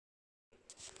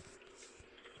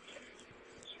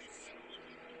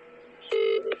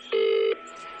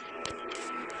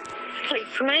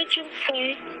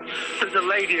Emergency. There's a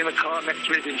lady in the car next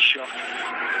to me being shot.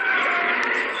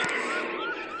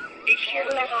 Is she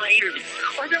alive?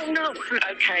 I don't know.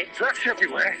 Okay. That's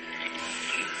everywhere.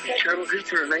 Cheryl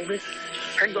Hooper, her name is.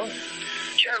 Hang on.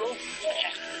 Cheryl.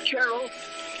 Cheryl.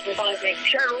 Reviving.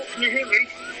 Cheryl, can you hear me?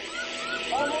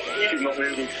 She's not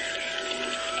moving.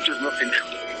 There's nothing.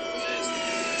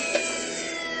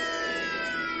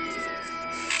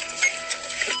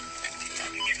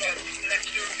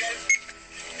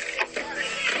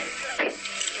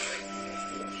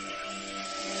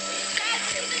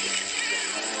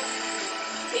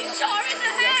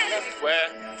 Where?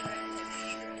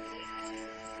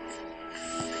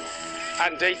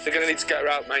 Andy, they're going to need to get her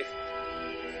out, mate.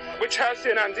 Which house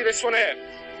in, Andy? This one here?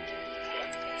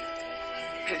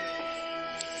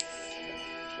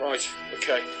 Right,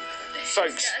 okay.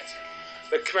 Folks,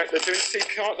 they're doing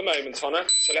CPR at the moment on her,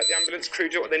 so let the ambulance crew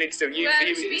do what they need to do.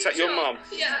 Is that your mum?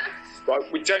 Yeah.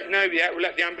 Right, we don't know yet. We'll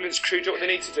let the ambulance crew do what they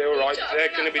need to do, all right? They're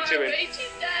going to be doing.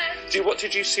 What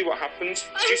did you see? What happened?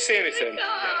 Did you see anything?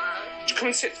 Come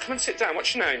and sit down.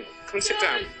 What's your name? Come and sit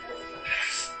down.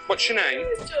 What's your name?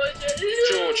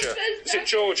 Georgia. Is it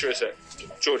Georgia, is it?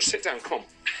 George, sit down, come on.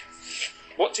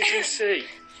 What did you see?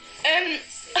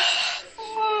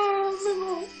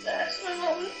 Oh, my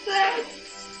mum's dead.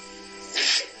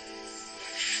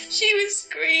 She was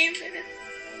screaming and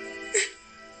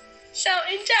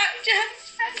shouting, Jack, Jack,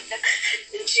 Jack,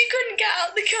 and she couldn't get out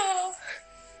of the car.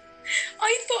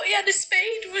 I thought he had a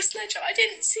spade or a sledgehammer. I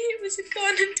didn't see it was a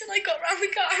gun until I got round the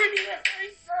car and he went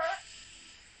like that.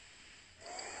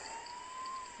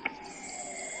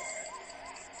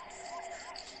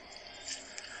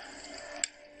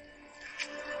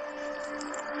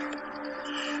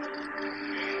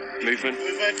 Movement.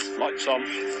 Lights on.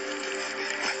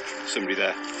 Somebody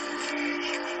there.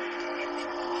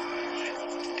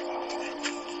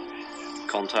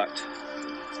 Contact.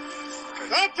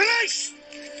 Oh, police!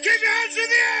 Keep your hands in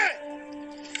the air!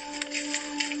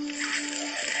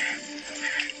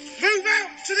 Move out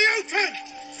to the open!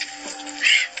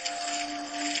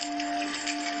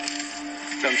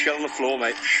 Tell them to get on the floor,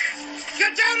 mate.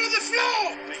 Get down on the floor!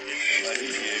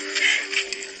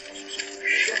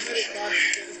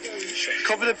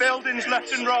 Cover the buildings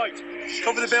left and right.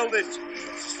 Cover the buildings.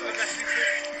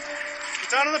 Get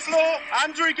down on the floor!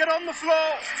 Andrew, get on the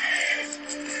floor!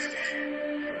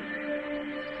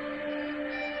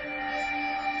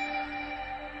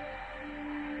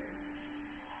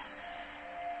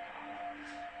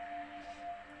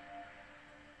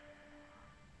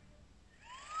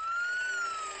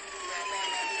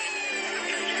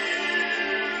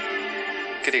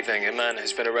 Good evening. A man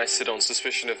has been arrested on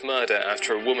suspicion of murder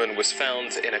after a woman was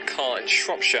found in a car in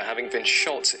Shropshire having been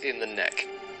shot in the neck.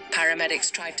 Paramedics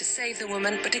tried to save the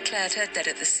woman but declared her dead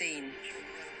at the scene.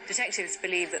 Detectives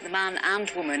believe that the man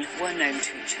and woman were known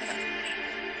to each other.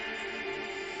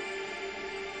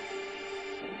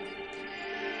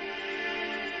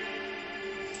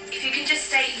 If you could just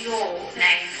state your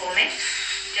name for me,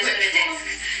 just for the disc.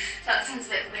 That sounds a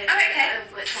bit weird. Oh, okay.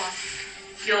 Which one?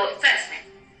 Your first name?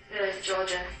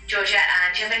 Georgia. Georgia,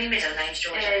 and do you have any middle names,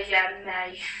 Georgia? Yeah,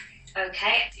 May.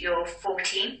 Okay, you're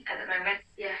 14 at the moment.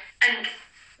 Yeah. And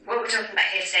what we're talking about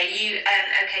here today, you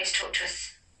okay to talk to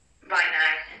us right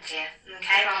now, dear?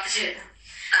 Okay.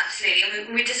 Absolutely.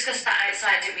 And we discussed that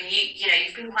outside, didn't we? You know,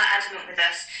 you've been quite adamant with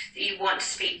us that you want to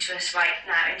speak to us right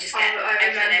now and just get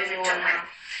everything done with.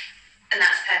 And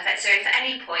that's perfect. So if at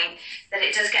any point that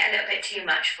it does get a little bit too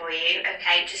much for you,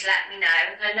 okay, just let me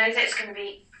know. And I know that it's going to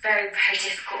be very, very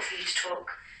difficult for you to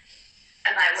talk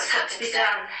about what's happened today.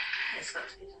 It's got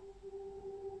to be done.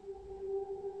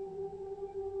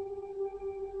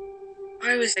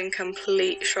 I was in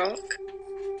complete shock.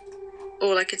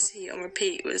 All I could see on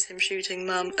repeat was him shooting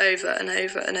Mum over and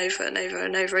over and over and over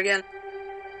and over again.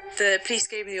 The police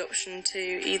gave me the option to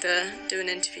either do an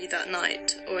interview that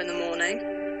night or in the morning,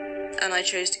 and I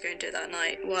chose to go and do it that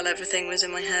night while everything was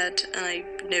in my head and I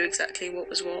knew exactly what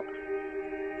was what.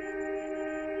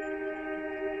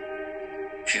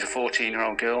 She's a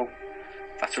 14-year-old girl.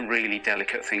 That's a really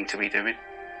delicate thing to be doing.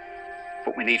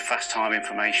 But we need fast time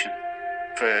information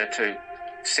for her to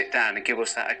sit down and give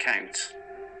us that account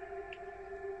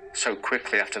so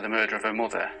quickly after the murder of her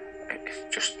mother.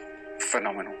 It's just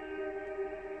phenomenal.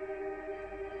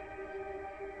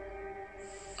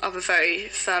 I have a very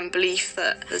firm belief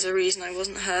that there's a reason I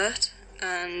wasn't hurt,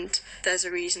 and there's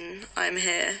a reason I'm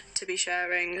here to be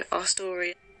sharing our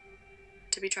story,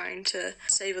 to be trying to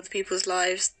save other people's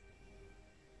lives.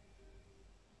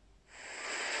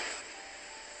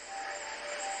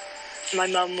 My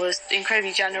mum was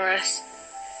incredibly generous,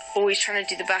 always trying to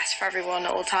do the best for everyone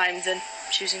at all times, and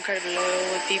She was incredibly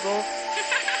loyal with people.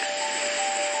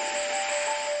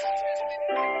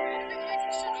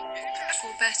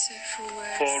 For better, for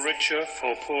worse. For richer,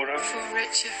 for poorer. For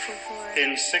richer, for poorer.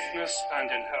 In sickness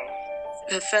and in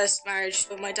health. Her first marriage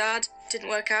with my dad didn't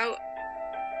work out.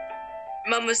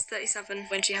 Mum was 37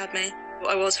 when she had me.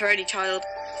 I was her only child.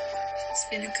 She's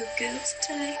been a good girl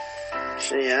today.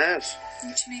 She has.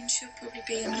 Which means she'll probably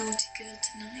be a naughty girl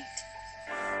tonight.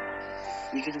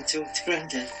 You gonna talk to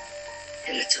Grandad?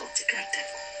 Gonna talk to Grandad.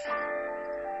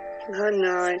 Good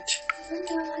night.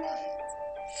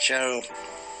 Cheryl,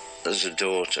 as a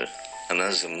daughter and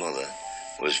as a mother,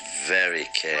 was very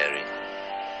caring.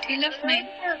 Do you love me?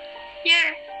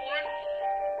 Yeah.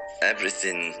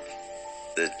 Everything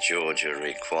that Georgia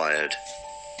required,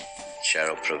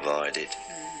 Cheryl provided.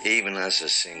 Even as a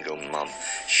single mum,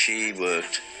 she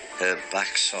worked her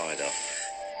backside off.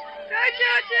 Go,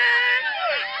 Georgia!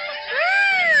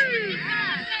 Woo!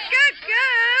 Good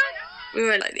girl! We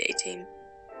were like the A-team,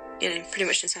 pretty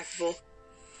much inseparable.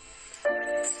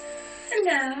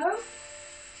 Hello.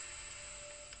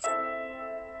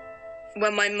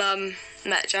 When my mum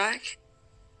met Jack,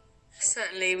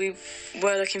 certainly we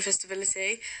were looking for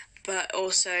stability, but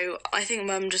also I think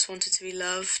Mum just wanted to be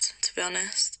loved, to be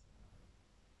honest.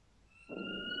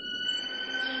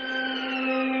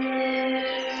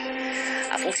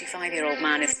 A 45-year-old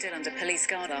man is still under police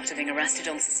guard after being arrested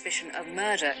on suspicion of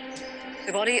murder.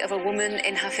 The body of a woman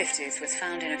in her 50s was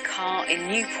found in a car in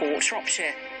Newport,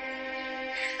 Shropshire.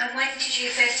 And when did you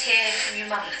first hear from your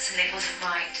mum that something wasn't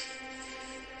right?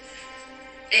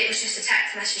 It was just a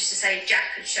text message to say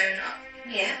Jack had shown up.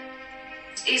 Yeah.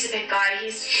 He's a big guy. I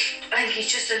think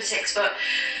he's just under 6 foot.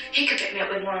 He could pick me up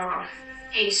with one arm.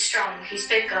 He's strong. He's a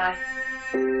big guy.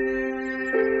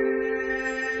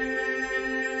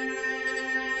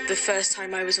 The first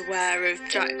time I was aware of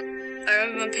Jack, I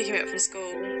remember Mum picking me up from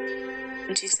school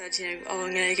and she said,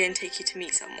 I'm going to go and take you to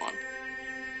meet someone.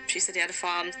 She said he had a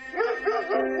farm.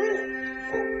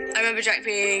 I remember Jack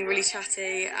being really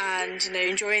chatty and,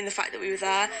 enjoying the fact that we were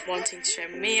there, wanting to show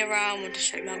me around, wanting to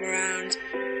show Mum around.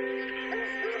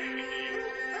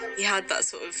 He had that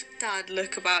sort of dad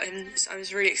look about him, so I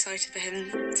was really excited for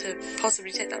him to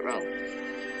possibly take that role.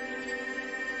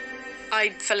 I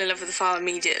fell in love with the farm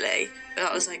immediately.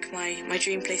 That was like my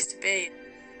dream place to be.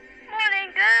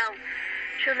 Morning, girl.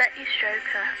 She'll let you stroke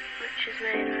her, which is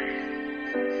really nice.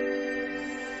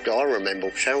 I remember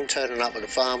Cheryl turning up at the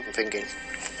farm and thinking,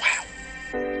 wow.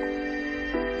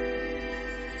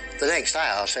 The next day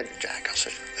I said to Jack,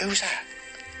 who's that?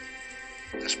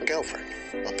 That's my girlfriend,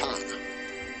 my partner.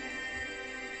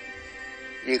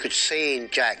 You could see in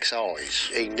Jack's eyes,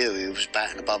 he knew he was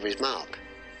batting above his mark.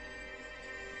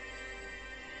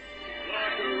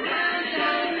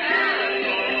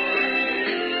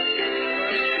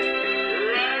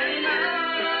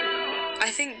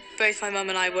 I think both my mum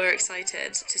and I were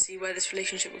excited to see where this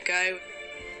relationship would go.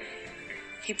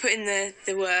 He put in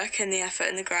the work and the effort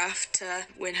and the graft to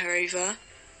win her over.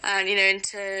 And, and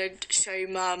to show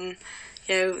Mum,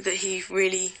 that he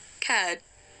really cared.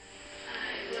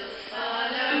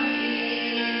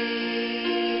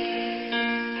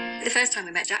 The first time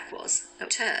we met Jack was at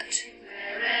church.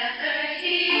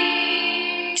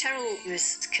 Cheryl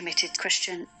was a committed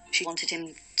Christian. She wanted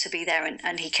him to be there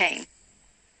and he came.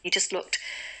 He just looked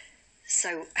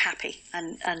so happy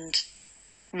and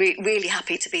really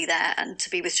happy to be there and to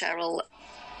be with Cheryl.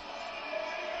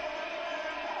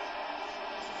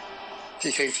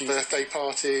 He came to birthday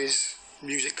parties,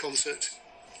 music concert,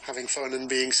 having fun and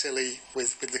being silly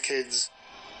with the kids.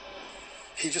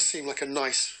 He just seemed like a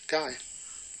nice guy,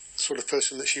 the sort of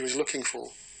person that she was looking for.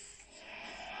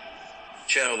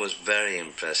 Cheryl was very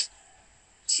impressed.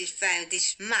 She found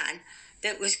this man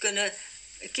that was going to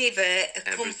give her a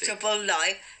comfortable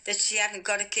life that she hadn't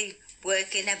got to keep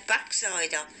working her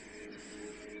backside on.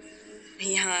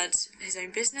 He had his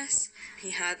own business, he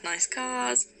had nice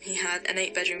cars, he had an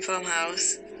 8-bedroom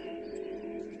farmhouse.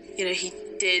 He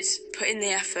did put in the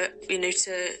effort,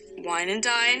 to wine and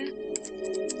dine.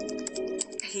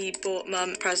 He bought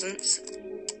Mum presents.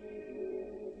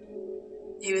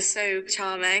 He was so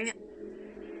charming.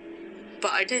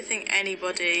 But I don't think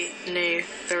anybody knew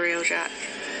the real Jack.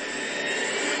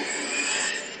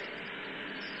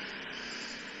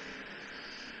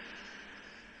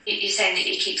 You're saying that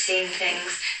you keep seeing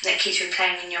things that keeps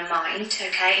replaying in your mind,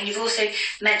 okay? And you've also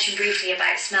mentioned briefly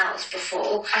about smells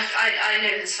before. I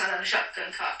know the smell of a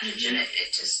shotgun cartridge and it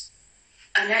just...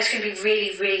 I know it's going to be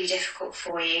really, really difficult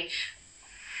for you,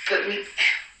 but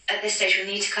at this stage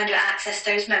we need to kind of access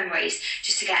those memories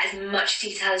just to get as much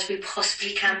detail as we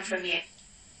possibly can from you.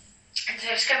 And so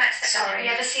just go back to that. Sorry, have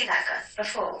you ever seen that gun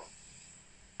before?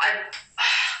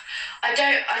 I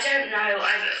don't know.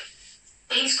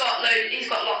 He's got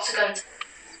lots of guns.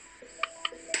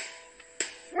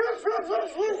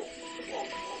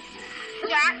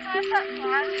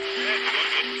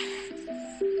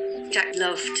 Jack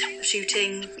loved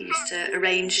shooting. He used to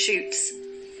arrange shoots.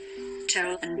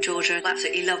 Cheryl and Georgia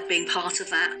absolutely loved being part of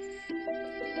that.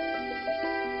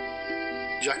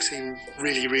 Jack seemed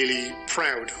really, really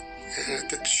proud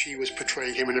that she was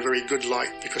portraying him in a very good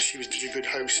light because she was such a good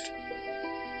host.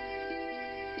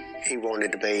 He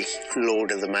wanted to be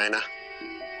Lord of the Manor.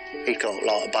 He got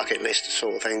like a bucket list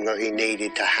sort of thing that he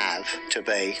needed to have to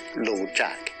be Lord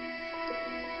Jack.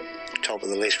 Top of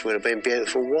the list would have been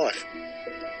beautiful wife.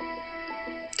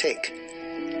 Tick.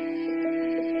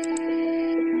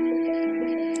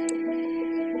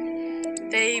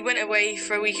 They went away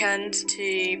for a weekend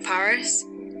to Paris.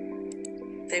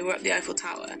 They were up the Eiffel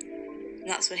Tower, and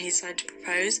that's when he decided to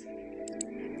propose.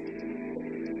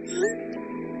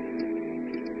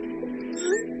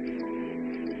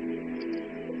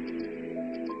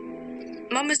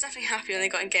 Mum was definitely happy when they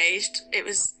got engaged. It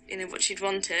was, what she'd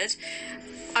wanted.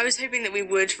 I was hoping that we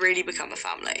would really become a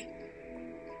family.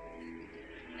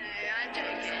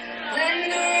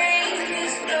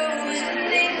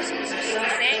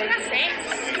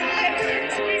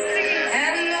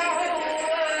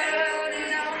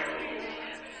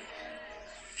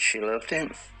 She loved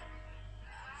him.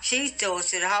 She thought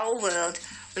that the whole world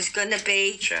was going to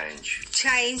be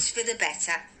changed for the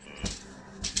better.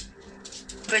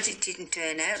 But it didn't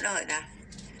turn out like that.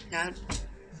 No,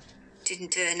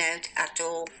 didn't turn out at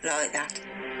all like that.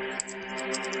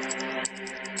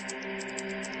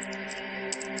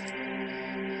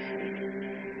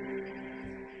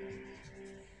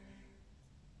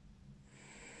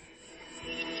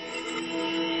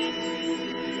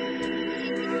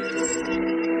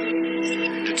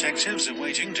 Detectives are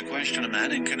waiting to question a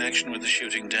man in connection with the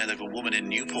shooting death of a woman in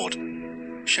Newport.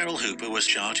 Cheryl Hooper was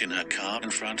shot in her car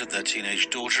in front of their teenage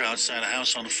daughter outside a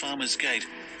house on Farmer's Gate.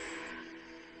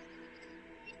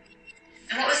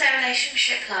 And what was their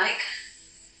relationship like?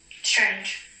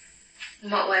 Strange.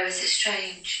 In what way was it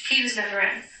strange? He was never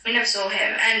in. We never saw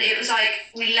him. And it was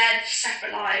like we led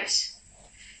separate lives.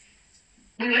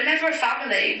 We were never a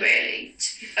family, really,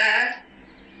 to be fair.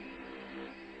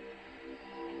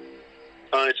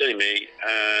 Hi, it's only me.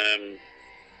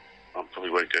 I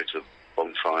probably won't go to the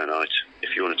bonfire night.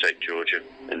 If you want to take Georgia,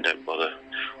 then don't bother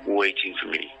waiting for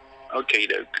me. Okay,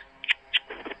 doke.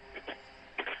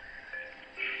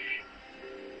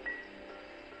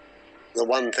 The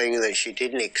one thing that she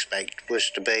didn't expect was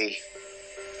to be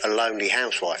a lonely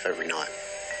housewife every night,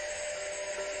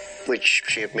 which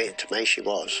she admitted to me she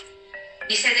was.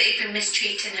 You said that he'd been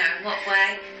mistreating her. In what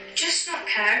way? Just not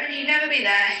caring. He'd never be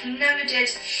there. He never did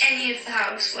any of the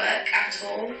housework at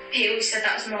all. He always said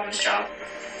that was Mum's job.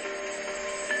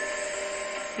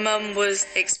 Mum was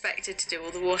expected to do all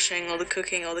the washing, all the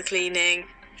cooking, all the cleaning.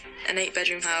 An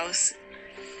 8-bedroom house.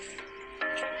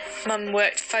 Mum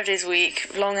worked 5 days a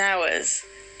week, long hours.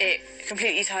 It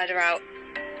completely tired her out.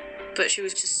 But she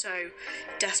was just so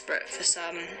desperate for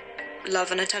some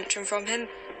love and attention from him.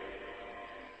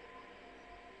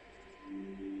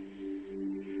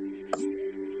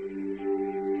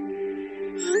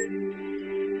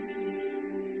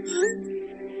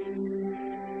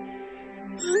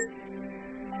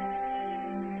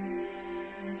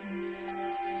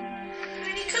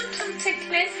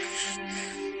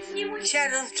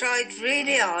 Cheryl tried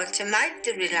really hard to make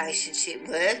the relationship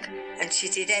work, and she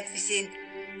did everything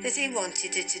that he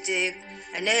wanted her to do,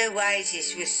 and her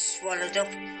wages were swallowed up.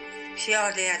 She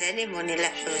hardly had any money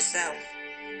left for herself.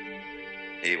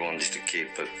 He wanted to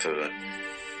keep her poor,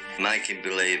 make him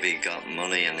believe he got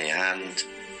money and he hadn't,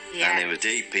 and he was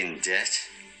deep in debt.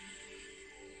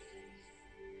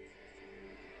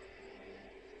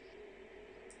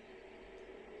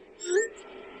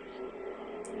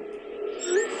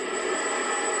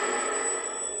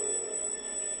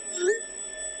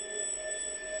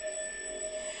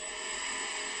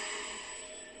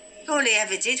 All he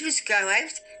ever did was go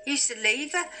out. He used to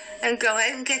leave her and go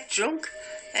out and get drunk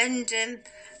and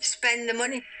spend the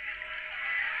money.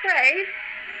 Dave?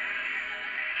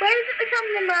 Where is it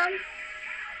becoming, Mum?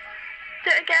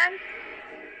 Do it again.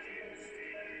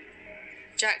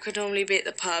 Jack would normally be at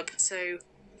the pub, so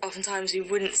oftentimes we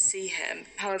wouldn't see him.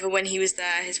 However, when he was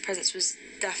there, his presence was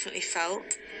definitely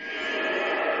felt.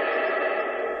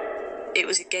 It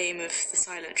was a game of the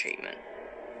silent treatment.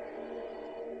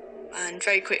 And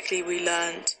very quickly we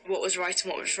learned what was right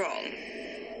and what was wrong.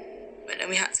 And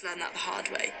we had to learn that the hard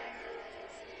way.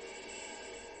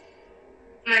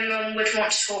 My mum would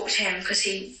want to talk to him because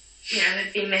he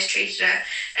had been mistreated her.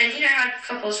 And you know how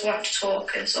couples want to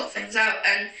talk and sort things out,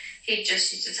 and he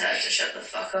just used to tell her to shut the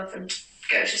fuck up and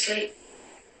go to sleep.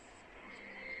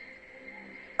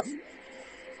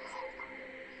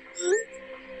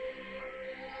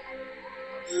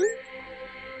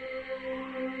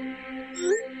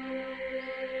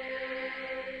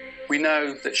 We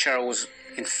know that Cheryl was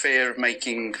in fear of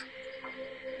making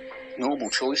normal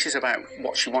choices about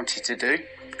what she wanted to do,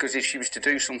 because if she was to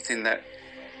do something that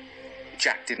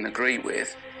Jack didn't agree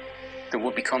with, there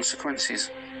would be consequences.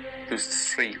 There's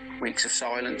 3 weeks of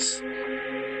silence.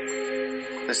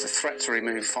 There's the threat to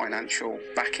remove financial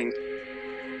backing.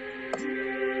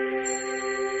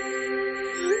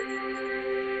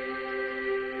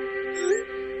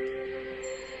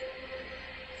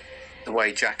 The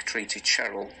way Jack treated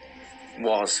Cheryl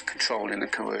was controlling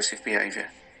and coercive behaviour,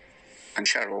 and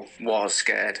Cheryl was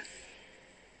scared.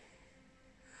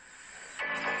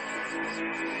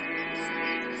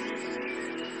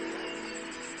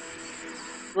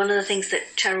 One of the things that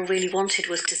Cheryl really wanted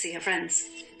was to see her friends.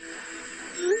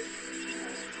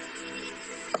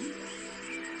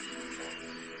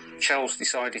 Cheryl's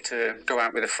decided to go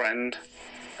out with a friend,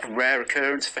 a rare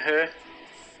occurrence for her.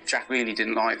 Jack really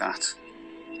didn't like that.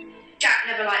 Jack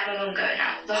never liked my mum going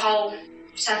out. The whole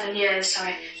 7 years,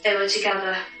 they were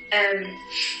together. I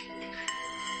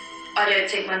don't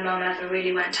think my mum ever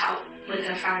really went out with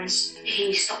her friends.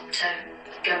 He stopped her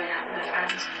going out with her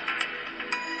friends.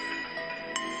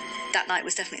 That night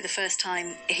was definitely the first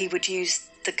time he would use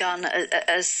the gun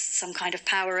as some kind of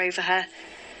power over her.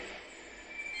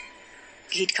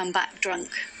 He'd come back drunk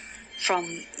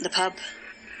from the pub,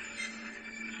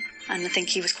 and I think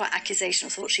he was quite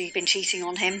accusational, thought she'd been cheating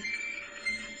on him.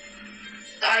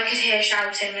 I could hear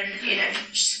shouting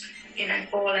and,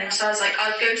 bawling. So I was like,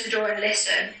 I'd go to the door and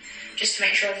listen, just to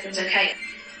make sure everything's okay.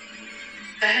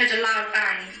 I heard a loud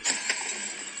bang.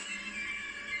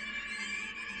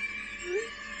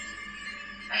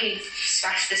 He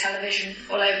smashed the television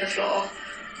all over the floor.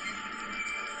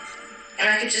 And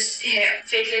I could just hear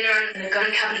fiddling around in the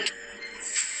gun cabinet.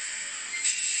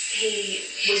 He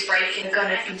was breaking the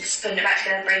gun and putting it back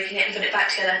together, breaking it and putting it back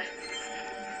together.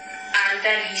 And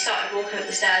then he started walking up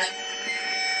the stairs.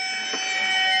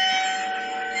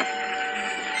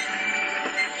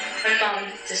 My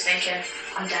mum just thinking,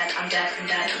 I'm dead, I'm dead, I'm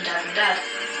dead, I'm dead, I'm dead.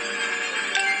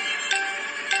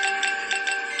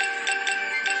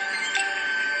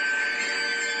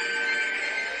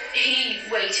 He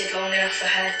waited long enough for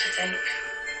her to think,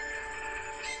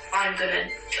 I'm gonna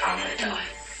die.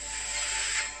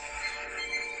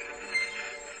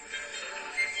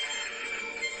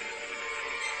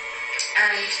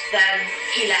 And then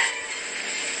he left.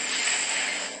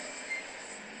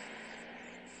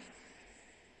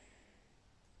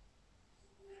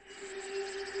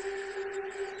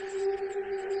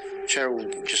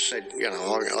 Cheryl just said,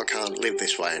 I can't live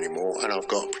this way anymore and I've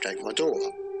got to protect my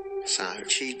daughter. So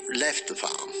she left the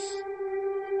farm.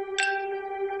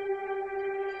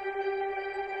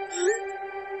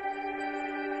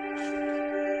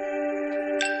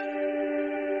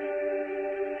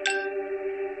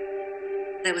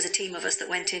 There was a team of us that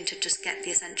went in to just get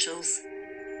the essentials.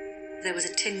 There was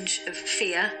a tinge of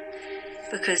fear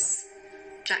because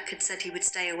Jack had said he would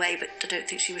stay away, but I don't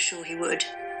think she was sure he would.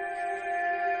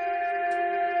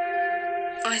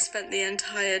 I spent the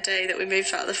entire day that we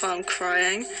moved out of the farm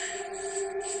crying.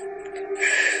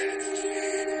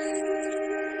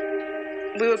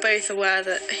 We were both aware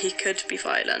that he could be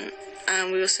violent,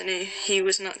 and we also knew he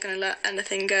was not going to let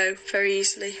anything go very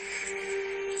easily.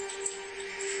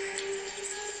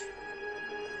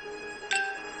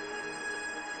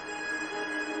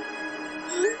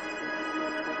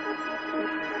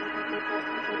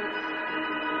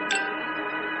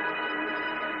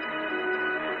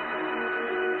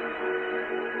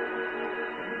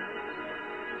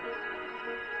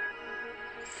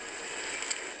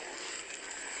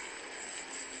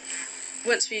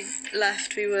 Once we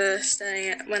left, we were staying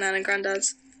at my nan and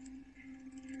granddad's.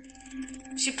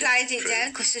 She played it down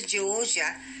because of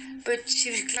Georgia, but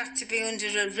she was glad to be under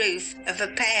a roof of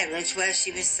her parents where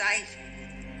she was safe.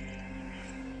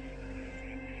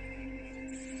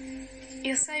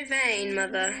 You're so vain,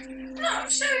 Mother. No, I'm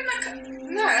showing my cup.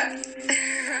 No.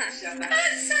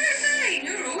 That's so vain.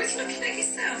 You're always looking at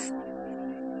yourself.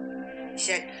 She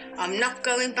said, I'm not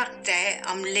going back there,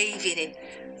 I'm leaving him.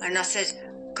 And I said,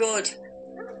 good.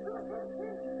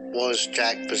 Was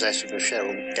Jack possessive of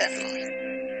Cheryl? Definitely.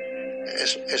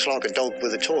 It's like a dog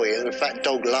with a toy, and if that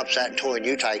dog loves that toy and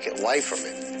you take it away from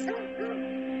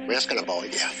him, that's going to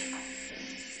bite you.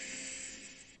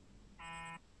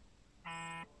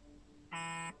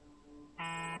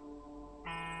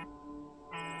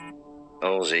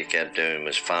 All he kept doing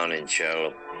was phoning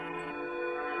Cheryl.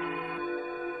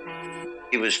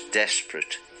 He was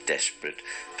desperate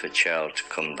for Cheryl to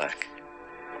come back.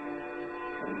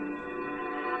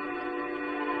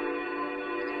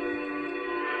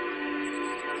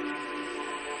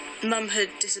 Mum had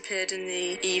disappeared in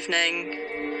the evening.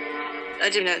 I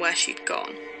didn't know where she'd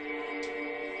gone.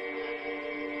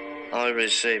 I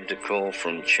received a call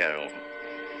from Cheryl.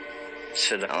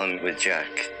 Said I'm with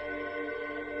Jack.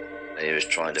 He was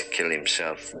trying to kill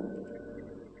himself.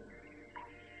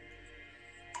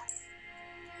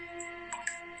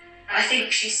 I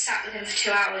think she sat with him for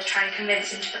 2 hours trying to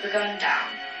convince him to put the gun down.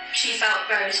 She felt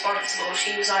very responsible.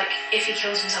 She was like, if he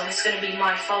kills himself, it's going to be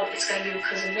my fault. It's going to be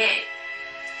because of me.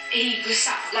 He was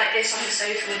sat like this on the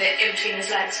sofa with it in between his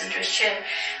legs under his chin.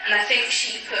 And I think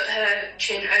she put her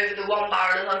chin over the one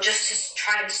barrel as well just to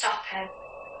try and stop him.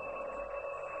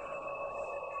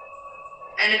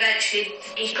 And eventually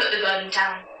he put the gun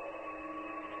down.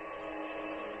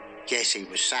 Yes, he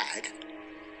was sad,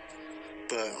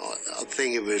 but I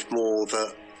think it was more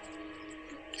that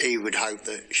he would hope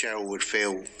that Cheryl would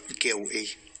feel guilty,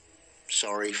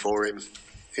 sorry for him,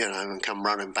 you know, and come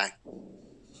running back.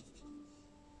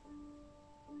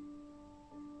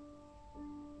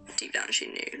 Deep down she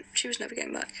knew she was never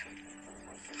going back.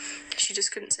 She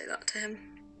just couldn't say that to him.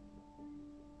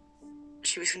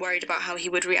 She was worried about how he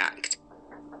would react.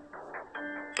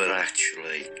 But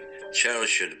actually, Cheryl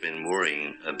should have been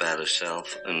worrying about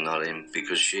herself and not him,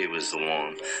 because she was the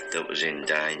one that was in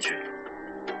danger.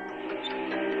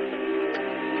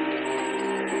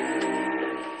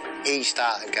 He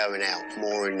started going out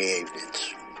more in the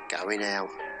evenings, going out,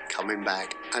 coming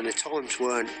back, and the times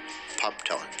weren't pub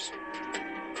times.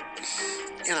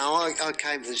 You know, I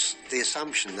came to the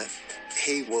assumption that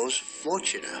he was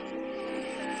watching her.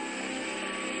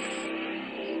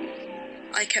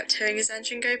 I kept hearing his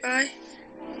engine go by.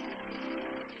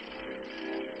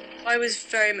 I was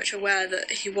very much aware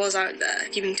that he was out there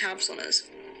keeping tabs on us.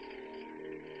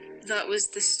 That was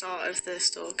the start of the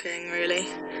stalking, really.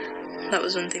 That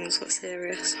was when things got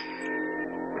serious.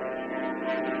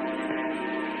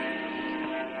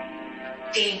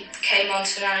 He came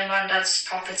onto Nan and Grandad's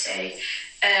property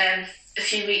a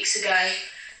few weeks ago,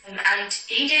 and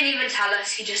he didn't even tell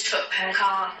us, he just took her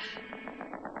car.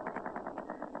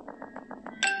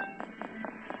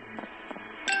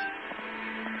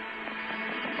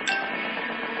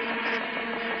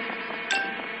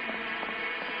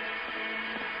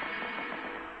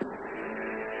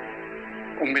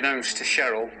 Unbeknownst to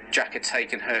Cheryl, Jack had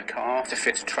taken her car to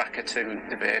fit a tracker to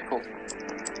the vehicle.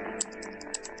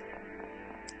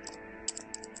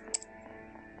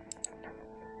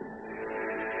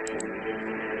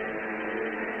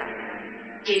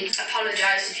 He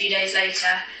apologised a few days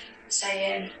later,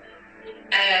 saying,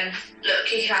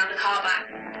 look, you can have the car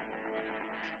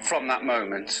back. From that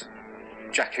moment,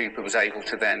 Jack Hooper was able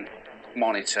to then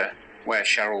monitor where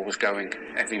Cheryl was going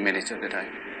every minute of the day.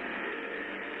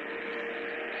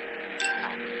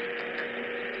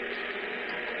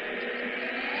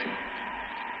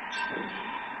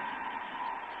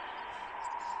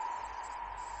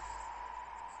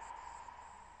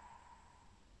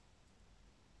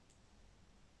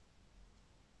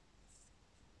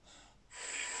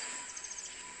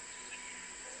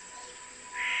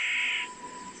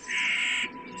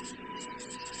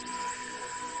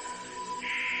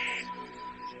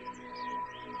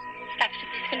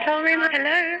 Control room,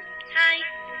 hello? Hi.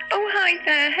 Oh, hi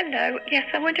there, hello. Yes,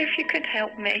 I wonder if you could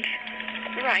help me.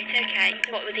 Right, okay.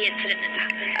 What was the incident that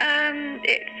happened?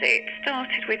 It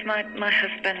started with my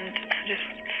husband sort of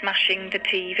smashing the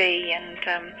TV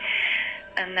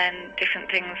and then different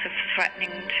things of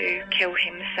threatening to kill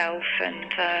himself,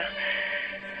 and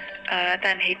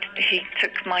then he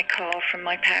took my car from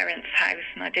my parents' house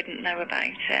and I didn't know about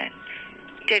it.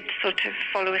 Did sort of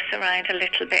follow us around a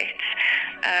little bit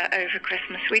over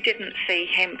Christmas. We didn't see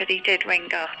him, but he did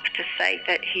ring up to say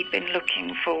that he'd been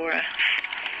looking for us.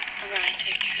 Right,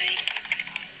 okay.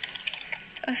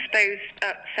 I suppose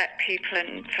upset people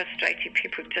and frustrated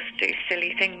people just do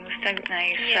silly things, don't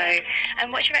they? Yeah. So.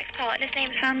 And what's your ex-partner's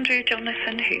name? Andrew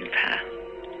Jonathan Hooper.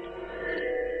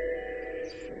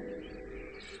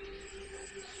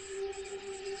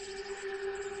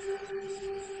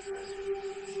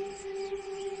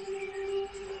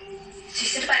 She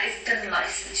said about his gun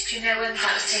licence. Do you know when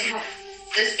that was taken off?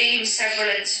 There's been several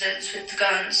incidents with the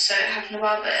guns, so it happened a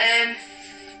while, but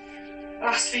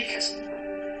last week or something.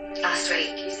 Last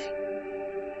week, you think?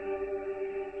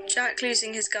 Jack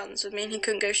losing his guns would mean he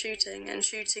couldn't go shooting, and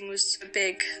shooting was a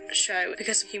big show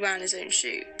because he ran his own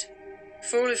shoot.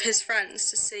 For all of his friends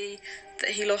to see that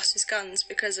he lost his guns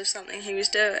because of something he was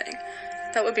doing,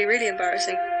 that would be really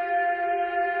embarrassing.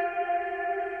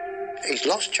 He's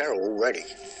lost Cheryl already,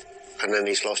 and then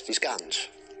he's lost his guns.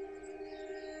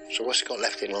 So what's he got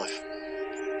left in life?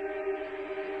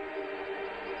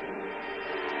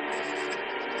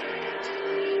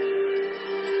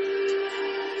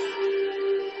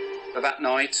 But that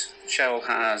night, Cheryl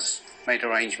has made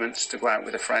arrangements to go out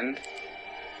with a friend.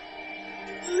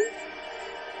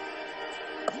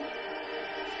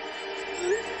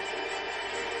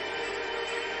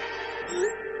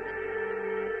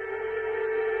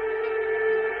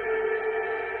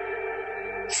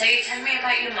 So you tell me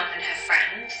about your mum and her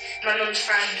friend. My mum's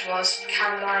friend was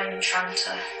Caroline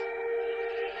Tranter.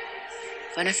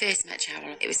 When I first met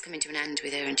Cheryl, it was coming to an end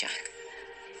with her and Jack.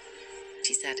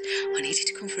 She said, I need you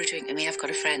to come for a drink with me, I've got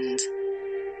a friend.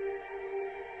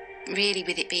 Really,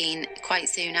 with it being quite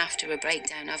soon after a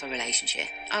breakdown of a relationship,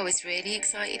 I was really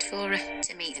excited for her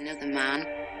to meet another man.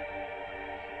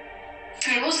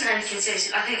 It wasn't anything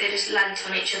serious. I think they just leant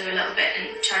on each other a little bit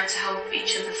and tried to help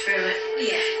each other through it.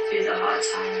 Yeah. Through the hard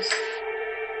times.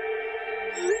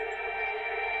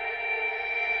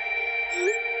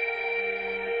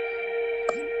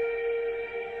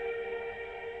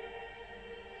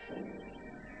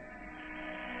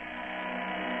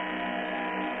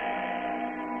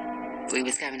 We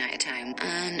was going out of town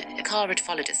and a car had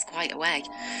followed us quite a way.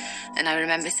 And I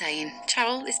remember saying,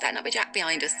 Cheryl, this better not be Jack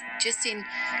behind us. Just in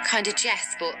kind of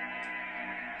jest, but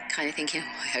kind of thinking,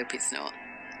 oh, I hope it's not.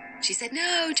 She said,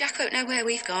 no, Jack won't know where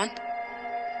we've gone.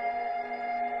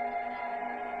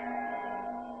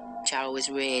 Cheryl was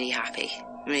really happy,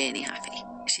 really happy.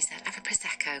 She said, have a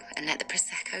Prosecco and let the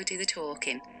Prosecco do the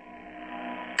talking.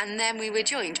 And then we were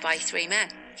joined by 3 men,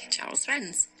 Cheryl's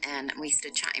friends, and we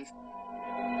stood chatting.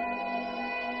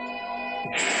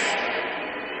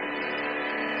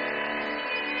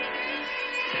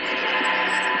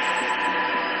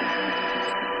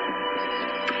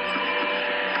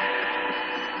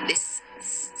 This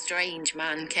strange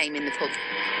man came in the pub.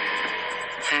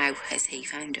 How has he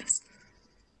found us?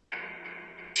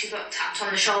 She got tapped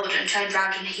on the shoulder and turned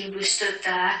round and he was stood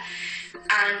there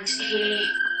and he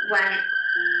went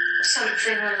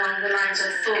something along the lines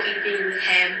of thought you'd be with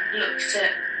him, looked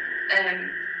at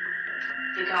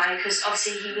the guy, because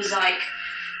obviously he was like,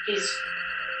 he's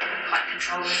quite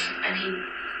controlling and he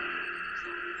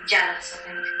jealous, I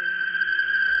think.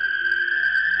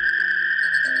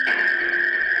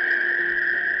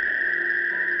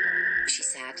 She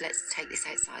said, let's take this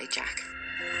outside, Jack.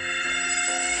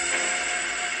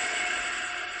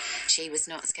 She was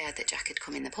not scared that Jack had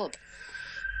come in the pub.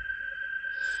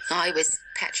 I was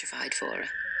petrified for her.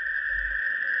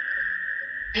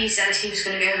 He said he was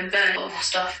going to go and burn all my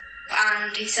stuff.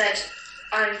 And he said,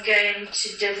 I'm going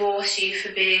to divorce you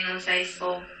for being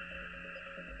unfaithful.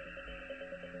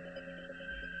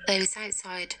 They was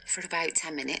outside for about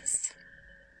 10 minutes.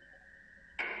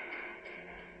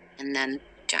 And then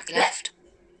Jack left.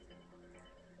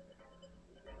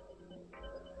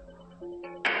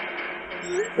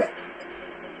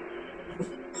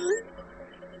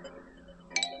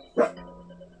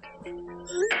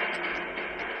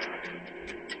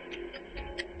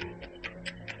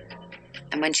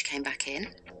 And when she came back in,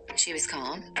 she was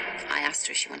calm. I asked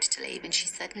her if she wanted to leave, and she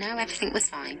said no, everything was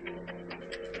fine.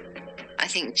 I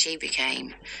think she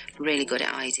became really good at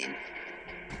hiding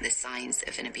the signs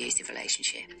of an abusive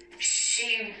relationship.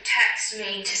 She texted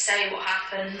me to say what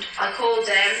happened. I called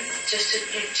him just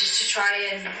to try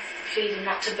and plead him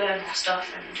not to burn my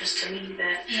stuff and just to leave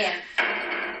it. Yeah.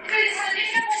 But it's like, you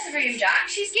know what's the room, Jack?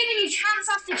 She's giving you chance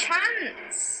after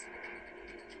chance.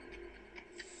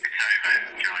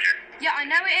 Yeah, I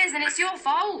know it is, and it's your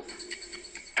fault.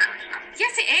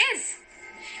 Yes, it is.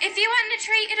 If you hadn't have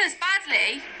treated us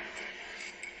badly,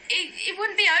 it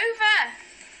wouldn't be over.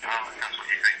 Oh, that's what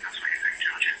you think,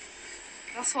 Georgia.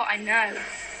 That's what I know. You're 14,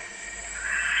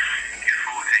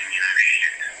 you know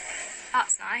shit.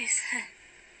 That's nice. This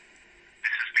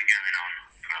has been going on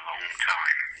for a long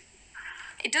time.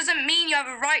 It doesn't mean you have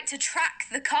a right to track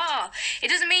the car. It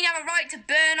doesn't mean you have a right to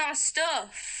burn our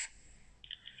stuff.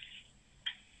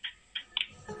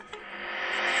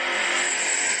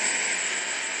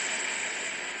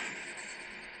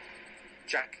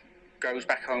 Jack goes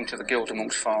back home to the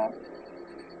Gildermonks farm.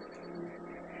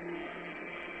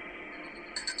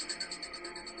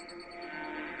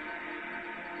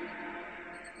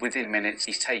 Within minutes,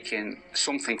 he's taking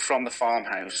something from the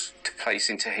farmhouse to place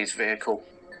into his vehicle.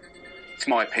 It's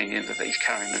my opinion that he's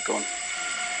carrying a gun.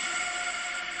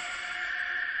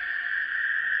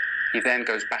 He then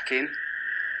goes back in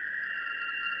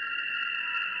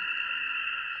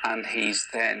and he's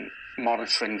then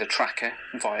monitoring the tracker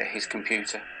via his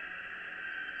computer.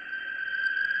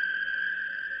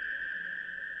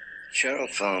 Cheryl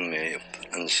phoned me up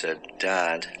and said,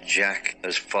 Dad, Jack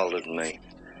has followed me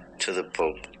to the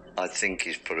pub. I think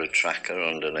he's put a tracker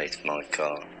underneath my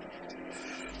car.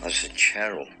 I said,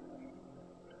 Cheryl,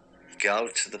 go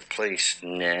to the police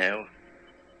now.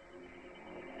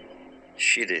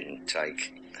 She didn't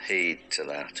take heed to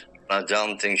that. I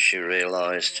don't think she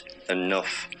realised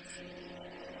enough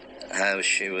how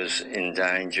she was in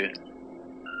danger.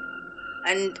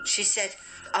 And she said,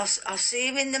 I'll see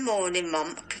you in the morning,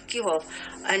 Mum. I'll pick you up.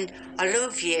 And I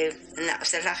love you. And that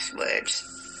was the last words.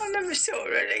 I never saw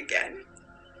her again.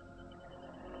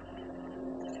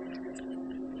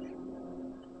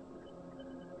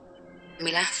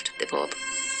 We left the pub.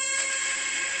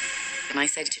 And I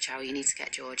said to Cheryl, you need to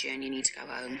get Georgia and you need to go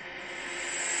home.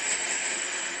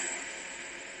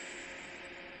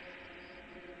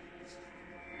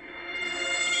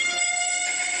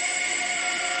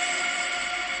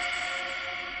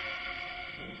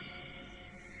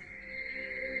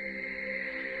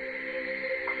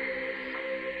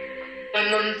 My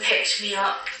mum picked me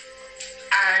up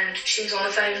and she was on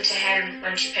the phone to him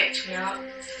when she picked me up.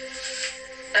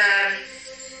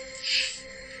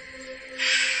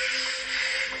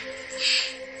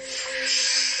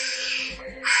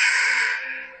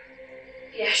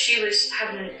 Yeah, she was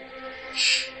having an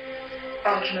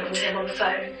argument with him on the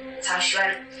phone. That's how she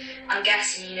went, I'm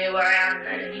guessing you know where I am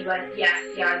then. And he went, yeah,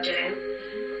 I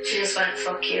do. She just went,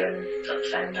 fuck you, and put the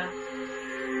phone down.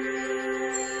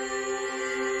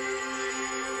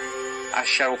 As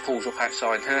Cheryl pulls up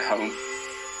outside her home,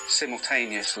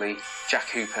 simultaneously, Jack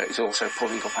Hooper is also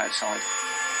pulling up outside.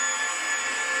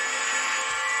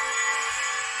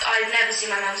 I've never seen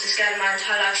my mum so scared in my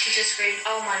entire life. She just screamed,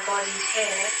 oh my God, he's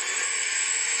here.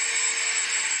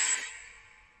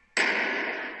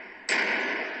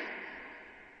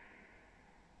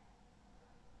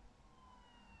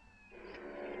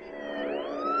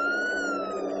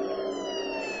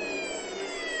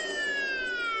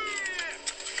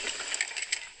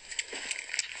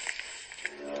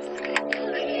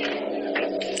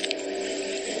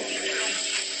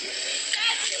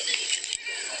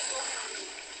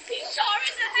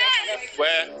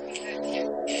 Where?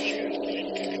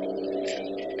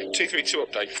 232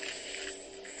 update.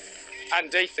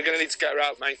 Andy, they're going to need to get her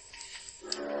out, mate.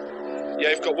 Yeah,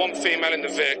 you've got one female in the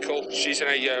vehicle. She's in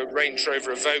a Range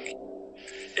Rover Evoque.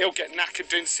 He'll get knackered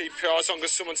doing CPR as long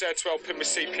as someone's there to help him with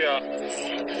CPR.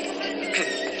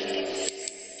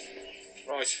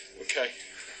 Right, okay.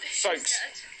 Folks,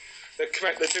 they're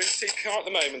doing CPR at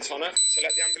the moment on her, so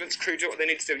let the ambulance crew do what they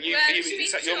need to do.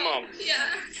 Is that your mum?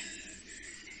 Yeah.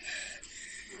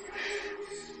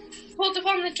 Pulled up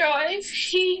on the drive.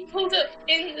 He pulled up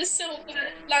in the silver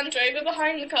Land Rover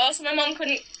behind the car, so my mum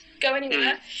couldn't go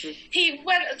anywhere. He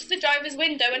went up to the driver's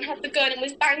window and had the gun and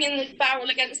was banging the barrel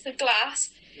against the glass.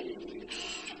 And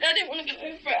I didn't want to go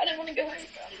over it.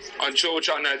 Oh, George,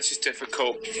 I know this is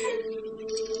difficult.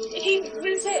 He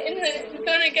was hitting the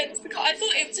gun against the car. I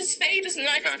thought it was a spade or something.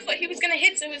 I just thought he was going to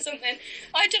hit her with something.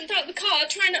 I jumped out of the car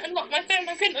trying to unlock my phone.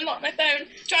 I couldn't unlock my phone.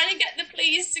 Trying to get the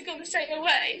police to come straight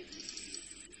away.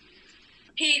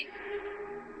 He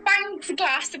banged the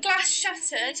glass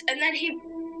shattered, and then he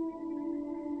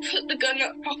put the gun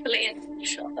up properly and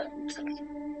shot her.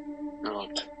 Oh.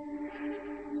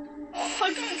 Oh,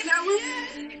 I can't get out of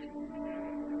here.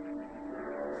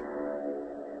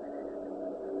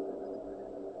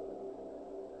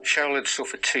 Cheryl had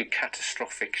suffered 2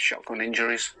 catastrophic shotgun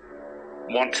injuries.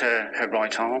 One to her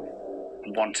right arm,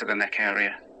 and one to the neck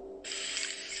area.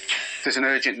 There's an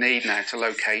urgent need now to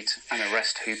locate and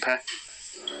arrest Hooper.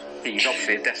 He's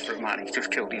obviously a desperate man. He's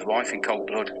just killed his wife in cold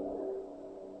blood.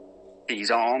 He's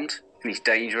armed and he's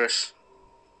dangerous.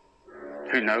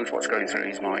 Who knows what's going through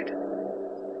his mind?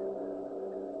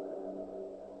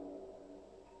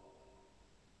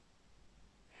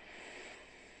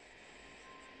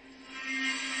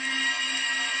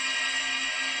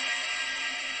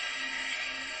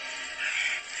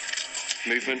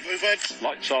 Movement.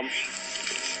 Lights on.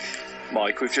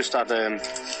 Mike, we've just had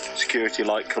security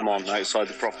light come on outside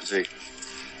the property.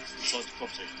 Inside the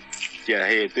property? Yeah,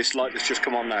 here. This light that's just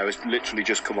come on now has literally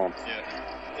just come on. Yeah,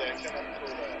 come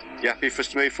on. You happy for us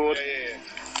to move forward? Yeah.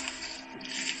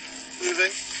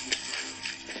 Moving.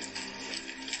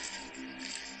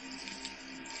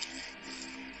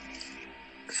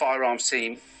 The firearms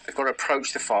team have got to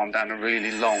approach the farm down a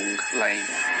really long lane.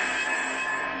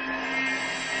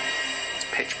 It's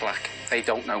pitch black. They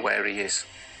don't know where he is.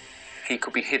 He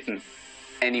could be hidden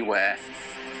anywhere.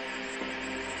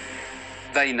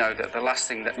 They know that the last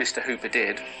thing that Mr. Hooper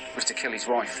did was to kill his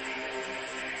wife.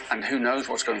 And who knows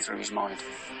what's going through his mind.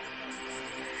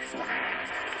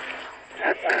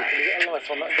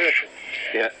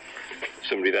 Yeah,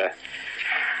 somebody there.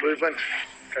 Movement.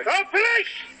 Oh,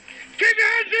 police! Keep your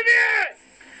hands in the air!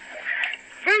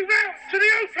 Move out to the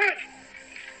open!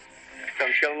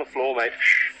 Come, get on the floor, mate.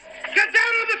 Get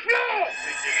down on the floor!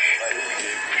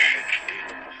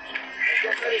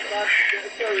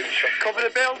 Cover the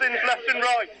buildings left and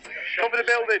right. Cover the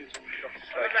buildings.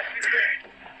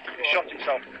 He shot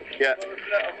himself. Yeah.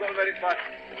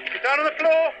 Get down on the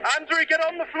floor! Andrew, get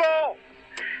on the floor!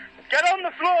 Get on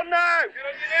the floor now! Get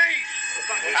on your knees!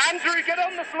 Andrew, get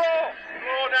on the floor!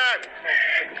 Floor now!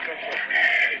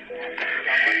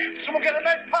 Someone get a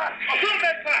med pack! I've got a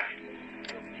med pack!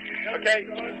 Okay.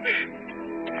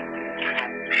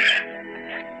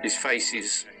 His face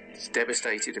is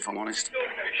devastated, if I'm honest.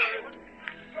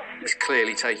 He's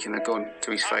clearly taking a gun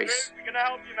to his face. We're gonna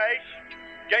help you, mate.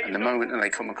 And the moment that they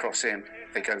come across him,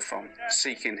 they go from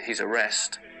seeking his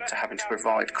arrest to having to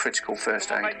provide critical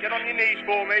first aid. Get on your knees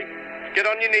for me. Get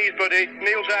on your knees, buddy.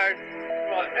 Kneel down.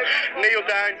 Kneel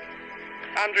down.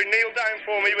 Andrew, kneel down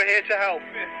for me. We're here to help.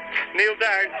 Kneel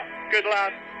down. Good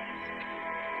lad.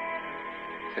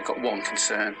 They've got one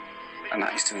concern, and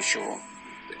that is to ensure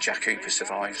that Jack Hooper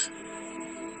survives.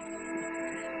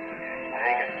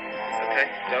 Okay,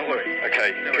 don't worry.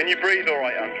 Okay, can you breathe all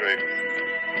right, Andrew?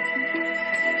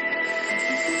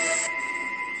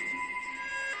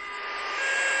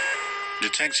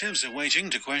 Detectives are waiting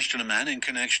to question a man in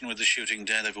connection with the shooting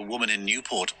death of a woman in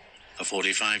Newport. A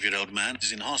 45-year-old man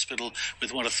is in hospital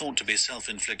with what are thought to be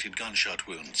self-inflicted gunshot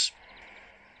wounds.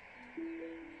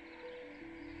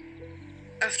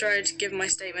 After I'd given my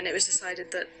statement, it was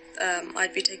decided that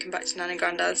I'd be taken back to Nan and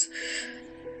Grandad's.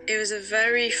 It was a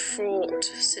very fraught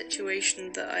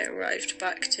situation that I arrived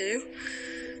back to.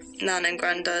 Nan and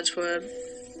Grandad were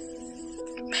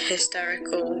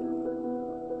hysterical.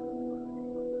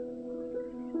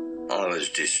 I was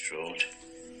distraught.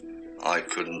 I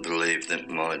couldn't believe that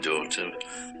my daughter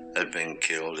had been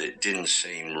killed. It didn't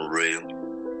seem real.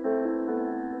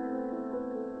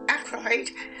 I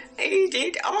cried. He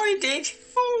did, I did,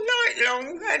 all night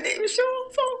long, and it was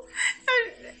awful.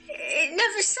 And it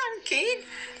never sank in,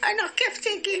 and I kept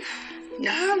thinking,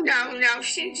 no,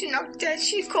 she's not dead,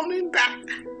 she's coming back.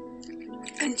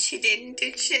 And she didn't,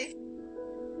 did she?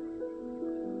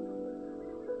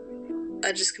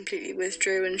 I just completely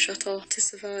withdrew and shut off to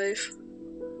survive.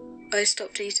 I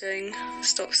stopped eating,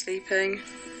 stopped sleeping.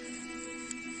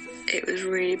 It was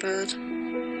really bad.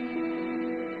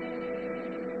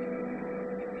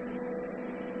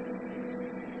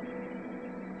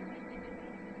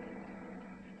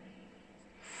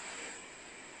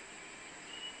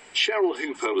 Cheryl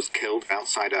Hooper was killed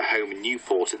outside her home in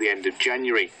Newport at the end of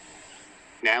January.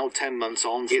 Now, 10 months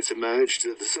on, it's emerged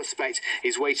that the suspect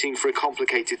is waiting for a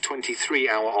complicated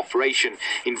 23-hour operation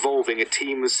involving a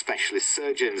team of specialist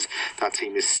surgeons. That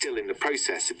team is still in the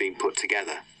process of being put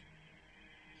together.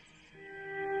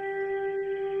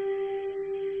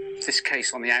 This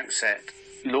case on the outset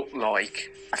looked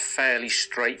like a fairly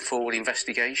straightforward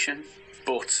investigation,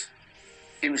 but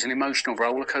it was an emotional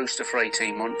roller coaster for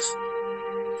 18 months,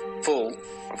 full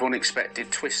of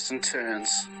unexpected twists and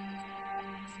turns.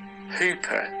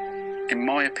 Hooper, in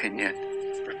my opinion,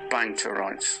 banged to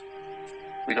rights.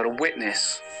 We got a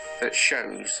witness that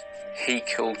shows he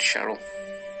killed Cheryl.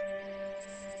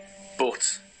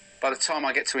 But by the time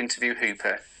I get to interview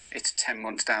Hooper, it's 10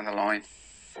 months down the line.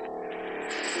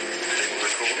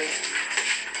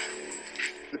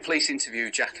 The police interview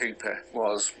of Jack Hooper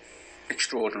was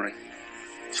extraordinary.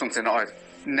 Something that I've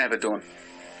never done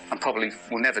and probably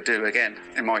will never do again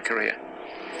in my career.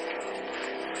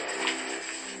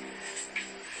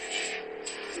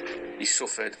 He's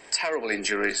suffered terrible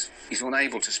injuries. He's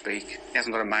unable to speak. He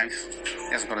hasn't got a mouth.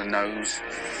 He hasn't got a nose.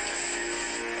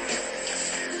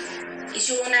 Is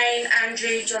your name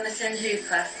Andrew Jonathan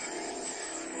Hooper?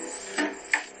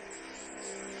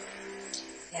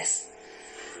 Yes.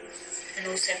 And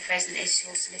also present is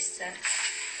your solicitor.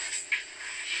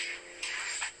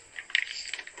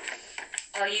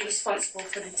 Are you responsible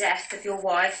for the death of your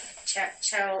wife,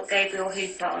 Cheryl Gabriel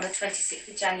Hooper, on the 26th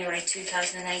of January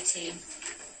 2018?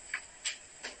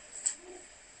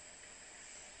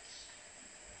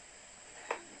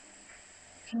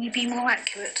 Can you be more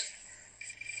accurate?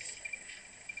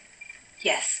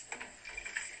 Yes.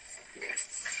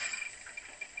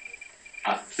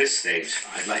 At this stage,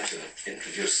 I'd like to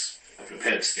introduce a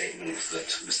prepared statement that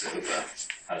Mr. Hooper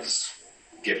has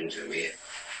given to me.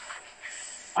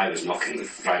 I was knocking the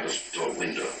driver's door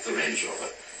window of the Range Rover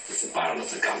with the barrel of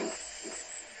the gun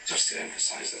just to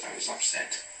emphasise that I was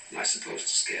upset and I supposed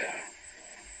to scare her.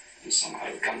 And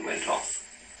somehow the gun went off,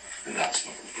 and that's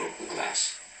what broke the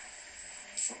glass.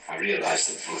 I realised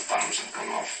that both barrels had gone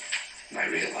off, and I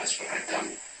realised what I'd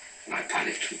done, and I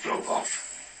panicked and drove off.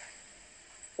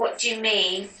 What do you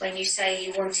mean when you say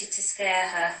you wanted to scare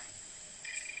her?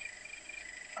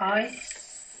 I,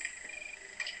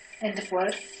 end of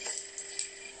word,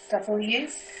 W,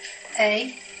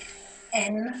 A,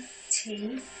 N,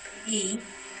 T, E,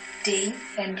 D,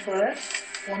 end word,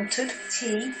 wanted,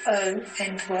 T, O,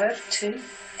 end word, to,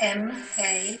 M,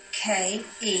 A, K,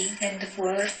 E, end of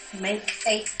word, make,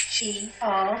 H, E,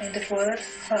 R, end of word,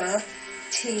 her,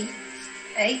 T,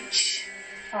 H,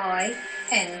 I,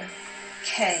 N,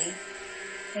 K,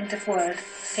 end of word,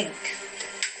 think,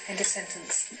 end of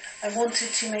sentence. I wanted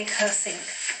to make her think.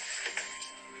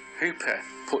 Hooper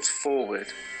puts forward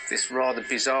this rather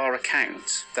bizarre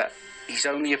account that he's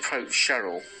only approached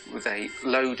Cheryl with a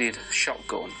loaded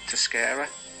shotgun to scare her.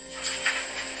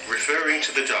 Referring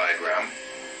to the diagram,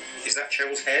 is that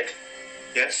Cheryl's head?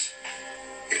 Yes?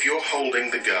 If you're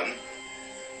holding the gun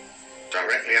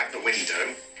directly at the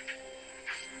window,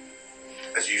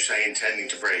 as you say, intending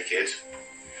to break it,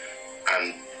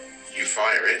 and you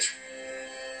fire it,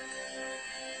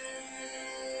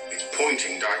 it's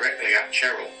pointing directly at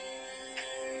Cheryl.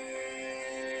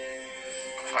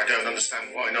 I don't understand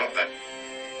why not then.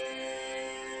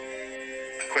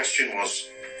 The question was,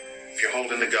 if you're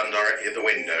holding the gun directly at the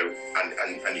window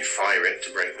and you fire it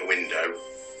to break the window,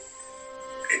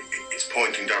 it's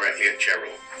pointing directly at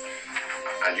Cheryl.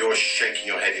 And you're shaking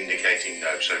your head indicating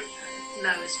no, so... No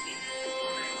has been.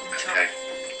 Okay.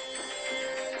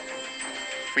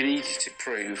 We needed to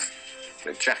prove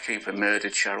that Jack Hooper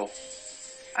murdered Cheryl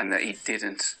and that he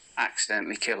didn't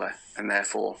accidentally kill her and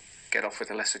therefore get off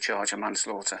with a lesser charge of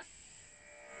manslaughter.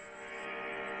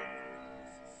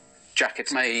 Jack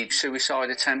had made suicide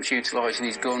attempts utilising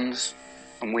his guns,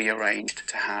 and we arranged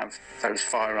to have those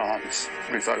firearms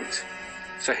revoked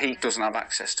so he doesn't have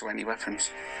access to any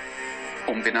weapons.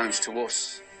 Unbeknownst to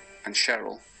us and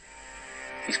Cheryl,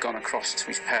 he's gone across to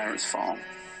his parents' farm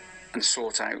and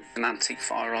sought out an antique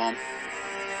firearm.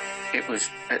 It was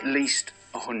at least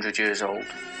 100 years old,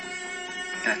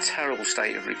 in a terrible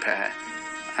state of repair,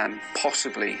 and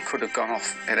possibly could have gone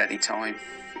off at any time.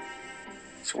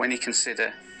 So when you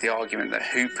consider the argument that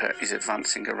Hooper is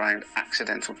advancing around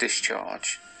accidental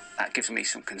discharge, that gives me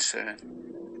some concern.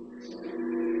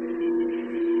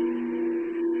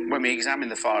 When we examine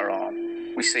the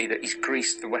firearm, we see that he's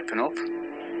greased the weapon up,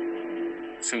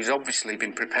 so he's obviously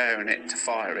been preparing it to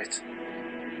fire it.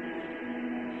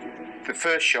 The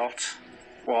first shot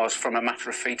was from a matter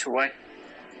of feet away.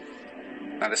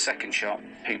 Now the second shot,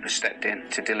 Hooper stepped in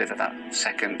to deliver that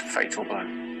second fatal blow.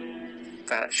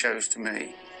 That shows to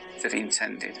me that he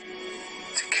intended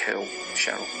to kill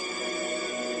Cheryl.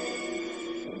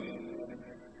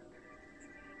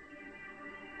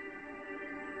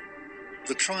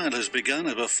 The trial has begun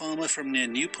of a farmer from near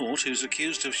Newport who's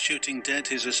accused of shooting dead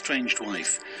his estranged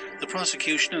wife. The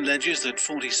prosecution alleges that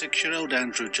 46-year-old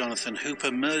Andrew Jonathan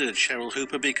Hooper murdered Cheryl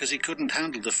Hooper because he couldn't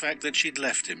handle the fact that she'd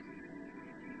left him.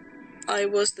 I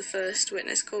was the first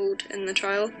witness called in the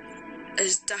trial.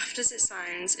 As daft as it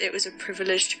sounds, it was a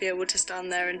privilege to be able to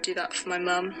stand there and do that for my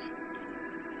mum.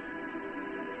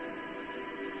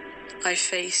 I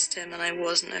faced him and I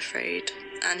wasn't afraid,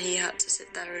 and he had to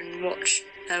sit there and watch,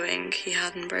 knowing he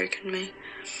hadn't broken me.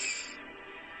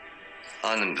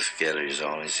 I never forget his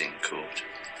eyes in court.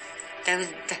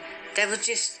 They were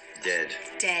just... Dead.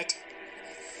 Dead.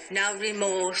 No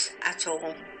remorse at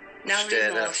all. No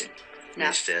Stared remorse. at him. No.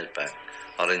 He stared back.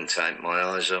 I didn't take my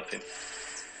eyes off him.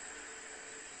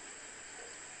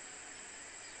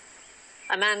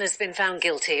 A man has been found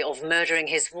guilty of murdering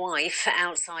his wife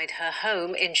outside her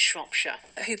home in Shropshire.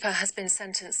 Hooper has been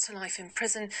sentenced to life in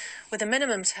prison with a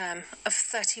minimum term of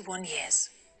 31 years.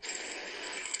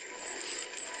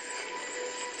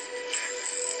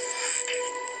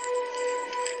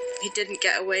 He didn't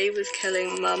get away with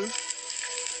killing Mum.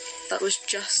 That was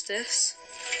justice.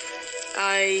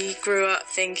 I grew up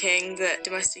thinking that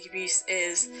domestic abuse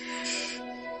is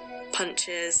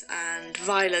punches and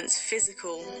violence,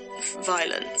 physical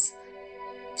violence.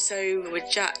 So with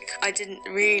Jack, I didn't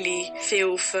really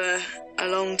feel for a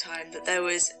long time that there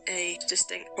was a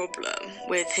distinct problem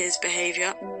with his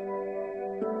behaviour.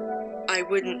 I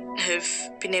wouldn't have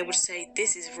been able to say,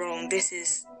 this is wrong, this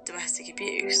is domestic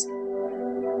abuse.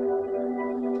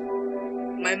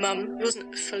 My mum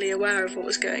wasn't fully aware of what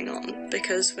was going on,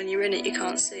 because when you're in it, you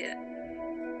can't see it.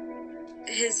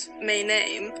 His main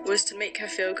aim was to make her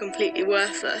feel completely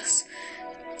worthless.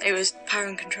 It was power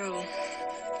and control.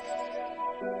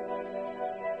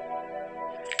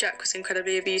 Jack was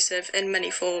incredibly abusive in many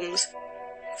forms,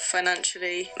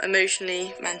 financially,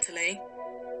 emotionally, mentally,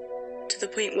 to the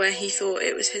point where he thought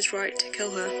it was his right to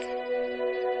kill her.